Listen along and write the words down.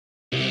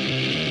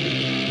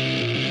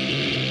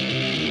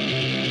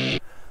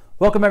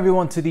Welcome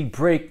everyone to the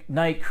Break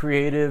Knyte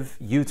Creative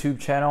YouTube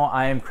channel.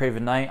 I am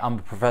Craven Knight. I'm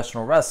a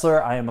professional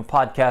wrestler. I am a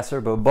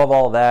podcaster, but above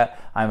all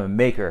that, I'm a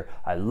maker.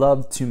 I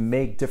love to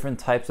make different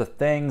types of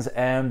things,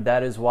 and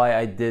that is why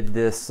I did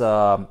this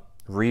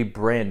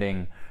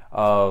rebranding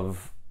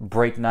of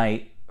Break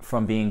Knyte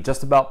from being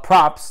just about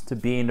props to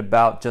being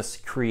about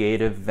just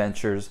creative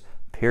ventures,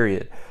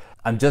 period.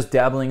 I'm just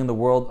dabbling in the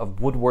world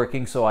of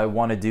woodworking, so I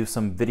want to do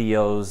some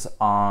videos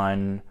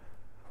on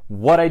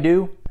what I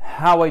do,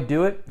 how I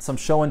do it, some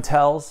show and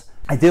tells.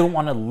 I didn't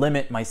want to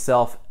limit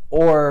myself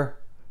or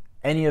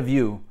any of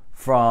you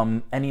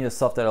from any of the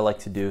stuff that I like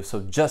to do.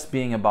 So just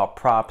being about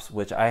props,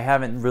 which I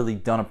haven't really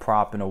done a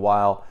prop in a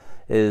while,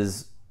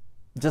 is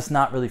just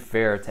not really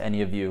fair to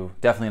any of you.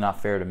 Definitely not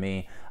fair to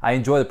me. I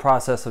enjoy the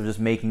process of just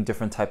making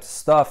different types of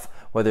stuff,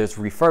 whether it's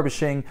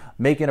refurbishing,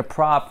 making a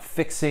prop,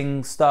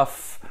 fixing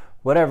stuff,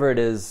 whatever it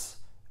is.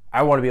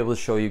 I want to be able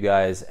to show you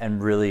guys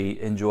and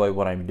really enjoy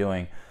what I'm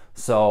doing.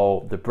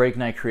 So the Break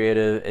Knyte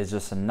Creative is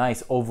just a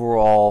nice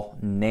overall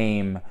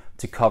name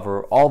to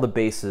cover all the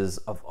bases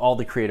of all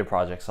the creative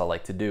projects I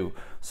like to do.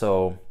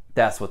 So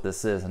that's what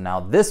this is. And now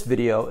this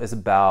video is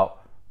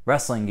about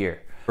wrestling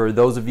gear. For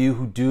those of you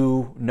who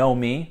do know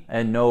me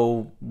and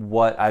know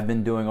what I've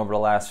been doing over the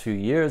last few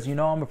years, you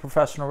know I'm a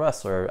professional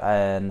wrestler,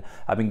 and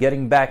I've been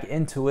getting back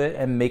into it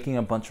and making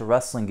a bunch of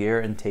wrestling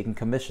gear and taking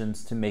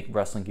commissions to make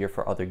wrestling gear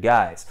for other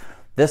guys.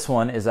 This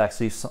one is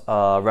actually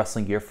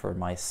wrestling gear for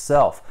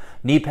myself.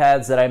 Knee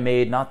pads that I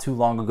made not too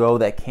long ago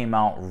that came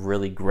out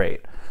really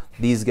great.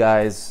 These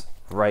guys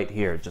right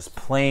here, just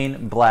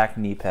plain black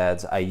knee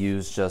pads. I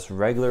use just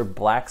regular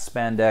black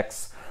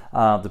spandex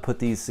to put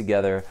these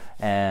together.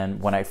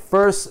 And when I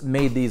first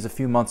made these a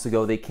few months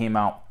ago, they came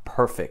out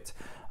perfect.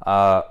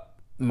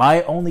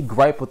 My only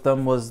gripe with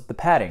them was the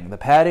padding. The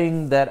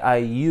padding that I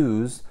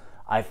used,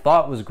 I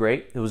thought was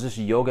great. It was just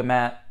yoga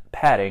mat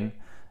padding,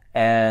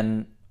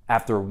 and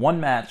after one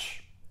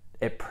match,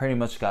 it pretty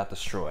much got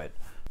destroyed.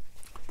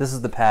 This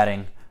is the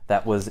padding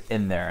that was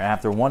in there. And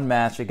after one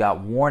match, it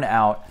got worn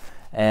out.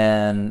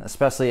 And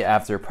especially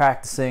after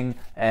practicing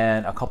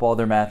and a couple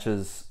other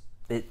matches,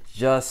 it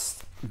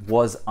just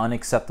was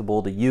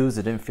unacceptable to use.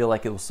 It didn't feel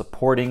like it was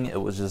supporting.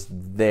 It was just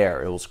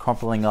there. It was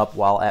crumpling up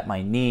while at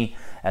my knee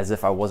as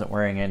if I wasn't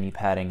wearing any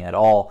padding at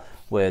all,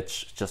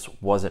 which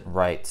just wasn't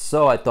right.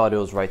 So I thought it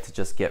was right to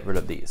just get rid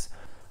of these.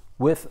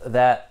 With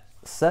that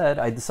said,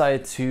 I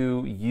decided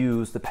to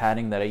use the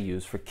padding that I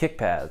use for kick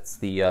pads,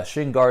 the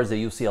shin guards that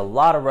you see a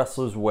lot of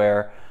wrestlers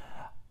wear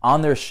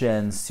on their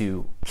shins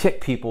to kick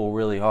people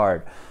really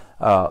hard,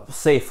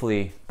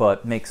 safely,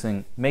 but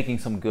making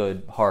some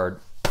good hard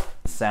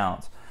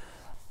sounds.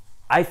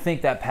 I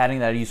think that padding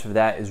that I use for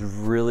that is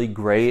really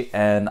great,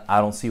 and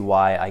I don't see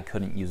why I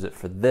couldn't use it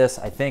for this.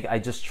 I think I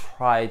just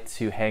tried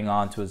to hang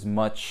on to as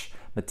much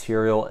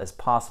material as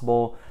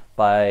possible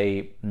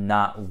by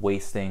not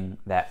wasting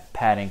that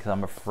padding, because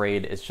I'm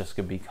afraid it's just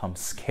going to become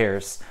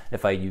scarce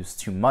if I use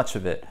too much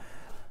of it.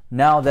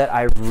 Now that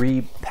I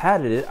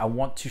re-padded it, I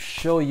want to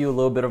show you a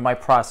little bit of my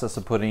process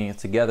of putting it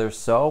together,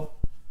 so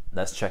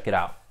let's check it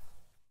out.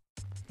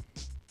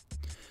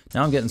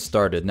 Now I'm getting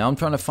started. Now I'm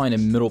trying to find a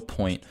middle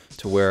point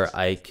to where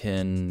I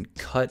can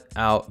cut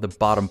out the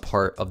bottom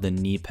part of the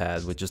knee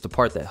pad, which is the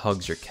part that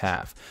hugs your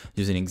calf,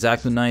 using an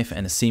X-Acto knife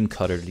and a seam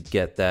cutter to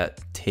get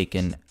that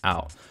taken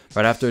out.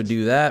 Right after I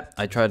do that,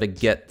 I try to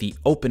get the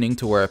opening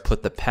to where I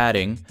put the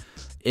padding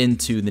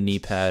into the knee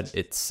pad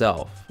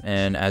itself.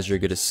 And as you're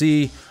gonna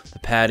see, the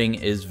padding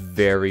is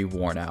very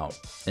worn out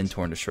and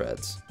torn to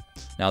shreds.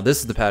 Now this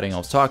is the padding I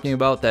was talking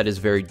about that is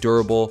very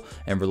durable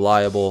and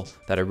reliable,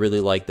 that I really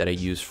like, that I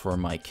use for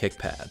my kick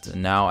pads.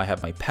 And now I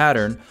have my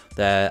pattern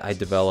that I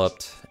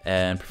developed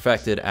and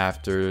perfected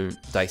after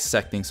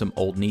dissecting some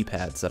old knee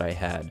pads that I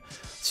had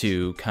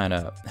to kind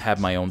of have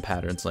my own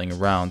patterns laying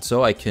around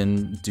so I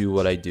can do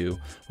what I do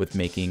with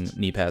making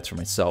knee pads for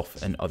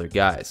myself and other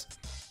guys.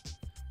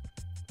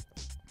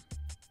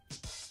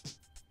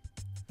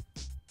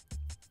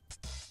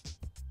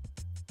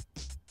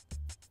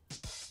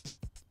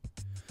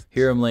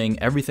 Here I'm laying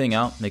everything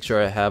out, make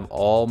sure I have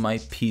all my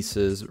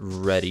pieces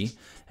ready.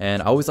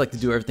 And I always like to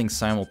do everything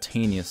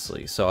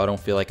simultaneously, so I don't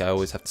feel like I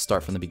always have to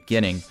start from the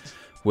beginning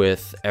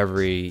with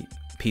every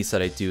piece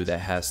that I do that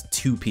has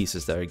two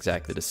pieces that are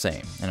exactly the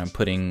same. And I'm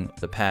putting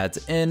the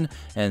pads in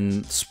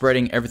and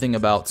spreading everything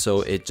about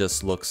so it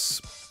just looks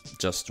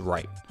just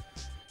right.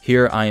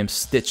 Here I am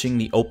stitching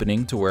the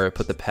opening to where I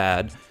put the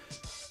pad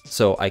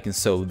so I can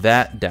sew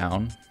that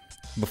down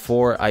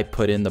before I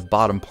put in the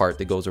bottom part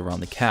that goes around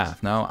the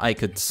calf. Now I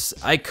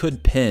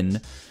could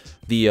pin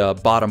the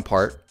bottom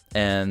part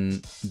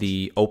and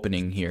the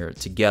opening here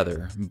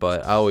together,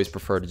 but I always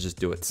prefer to just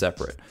do it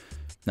separate.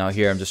 Now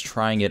here I'm just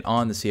trying it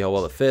on to see how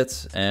well it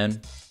fits, and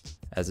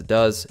as it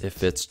does, it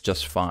fits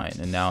just fine.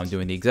 And now I'm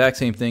doing the exact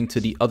same thing to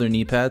the other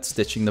knee pad,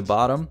 stitching the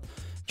bottom,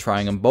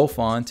 trying them both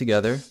on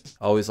together.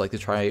 I always like to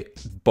try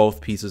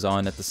both pieces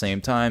on at the same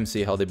time,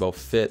 see how they both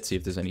fit, see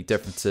if there's any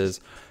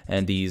differences,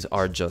 and these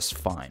are just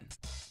fine.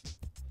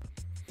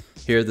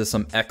 Here, there's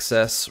some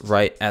excess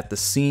right at the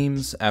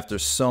seams. After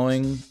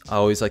sewing, I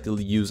always like to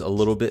use a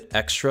little bit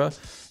extra,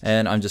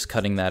 and I'm just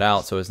cutting that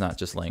out so it's not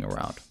just laying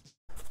around.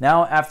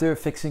 Now, after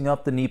fixing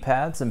up the knee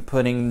pads and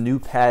putting new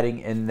padding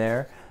in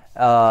there,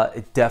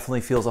 it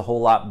definitely feels a whole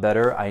lot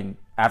better.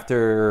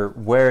 After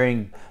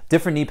wearing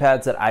different knee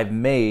pads that I've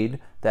made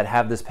that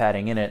have this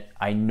padding in it,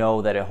 I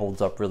know that it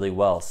holds up really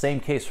well. Same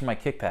case for my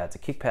kick pads. The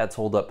kick pads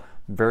hold up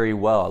very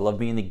well. I love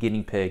being the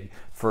guinea pig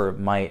for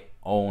my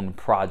own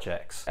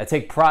projects. I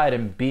take pride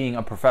in being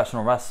a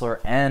professional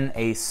wrestler and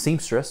a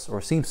seamstress or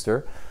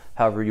seamster,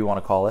 however you want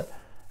to call it,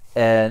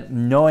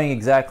 and knowing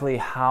exactly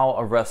how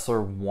a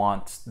wrestler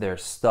wants their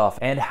stuff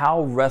and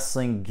how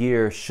wrestling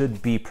gear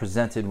should be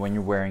presented when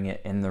you're wearing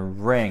it in the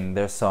ring.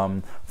 There's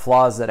some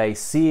flaws that I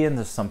see, and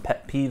there's some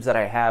pet peeves that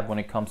I have when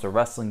it comes to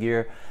wrestling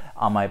gear.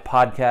 On my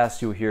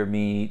podcast, you'll hear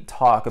me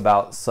talk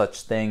about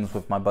such things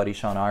with my buddy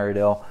Sean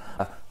Iredale.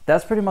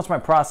 That's pretty much my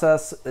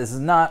process.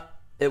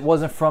 It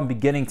wasn't from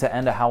beginning to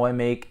end of how I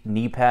make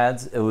knee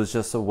pads. It was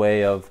just a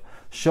way of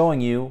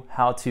showing you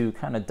how to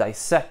kind of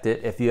dissect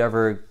it if you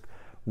ever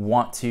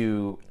want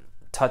to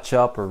touch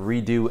up or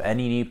redo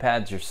any knee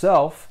pads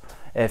yourself.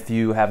 If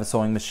you have a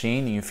sewing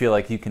machine and you feel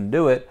like you can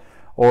do it,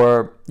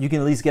 or you can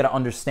at least get an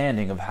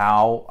understanding of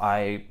how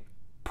I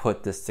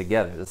put this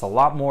together. There's a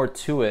lot more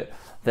to it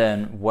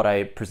than what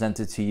I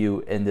presented to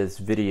you in this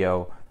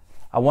video.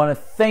 I want to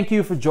thank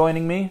you for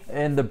joining me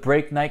in the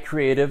Break Knyte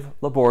Creative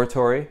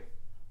Laboratory.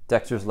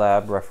 Dexter's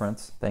Lab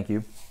reference, thank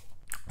you.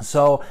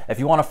 So if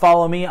you want to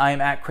follow me, I am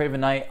at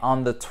Craven Knight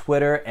on the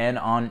Twitter and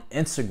on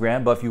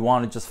Instagram. But if you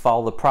want to just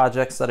follow the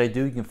projects that I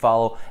do, you can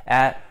follow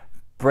at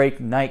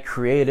Break Knyte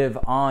Creative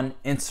on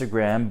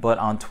Instagram, but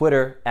on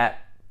Twitter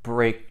at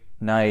Break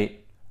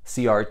Knyte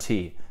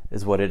CRT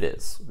is what it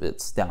is.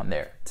 It's down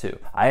there too.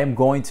 I am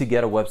going to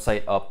get a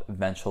website up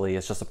eventually.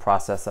 It's just a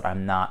process that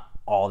I'm not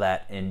all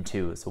that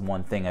into. It's the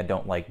one thing I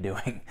don't like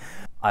doing.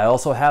 I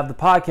also have the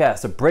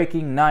podcast, the Break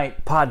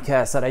Knyte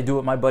podcast that I do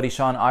with my buddy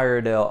Sean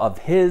Iredale of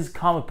his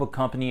comic book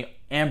company,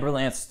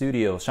 Amberland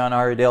Studios. Sean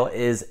Iredale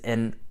is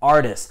an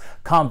artist,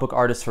 comic book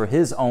artist for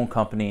his own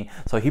company.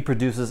 So he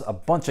produces a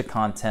bunch of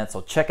content.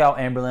 So check out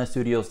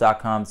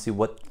amberlandstudios.com to see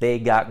what they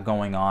got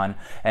going on.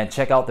 And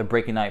check out the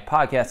Break Knyte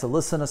podcast to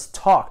listen to us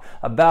talk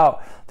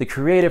about the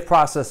creative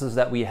processes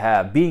that we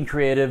have, being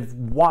creative,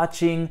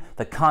 watching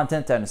the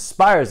content that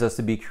inspires us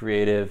to be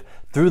creative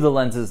through the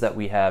lenses that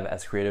we have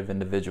as creative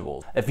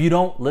individuals. If you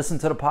don't listen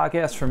to the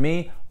podcast for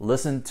me,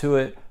 listen to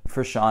it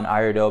for Sean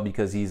Iredale,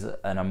 because he's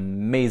an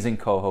amazing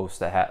co-host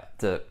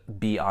to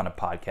be on a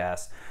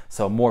podcast.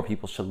 So more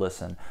people should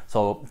listen.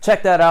 So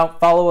check that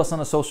out. Follow us on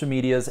the social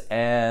medias,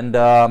 and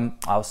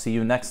I'll see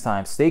you next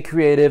time. Stay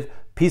creative.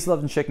 Peace, love,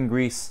 and chicken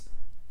grease.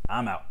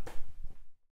 I'm out.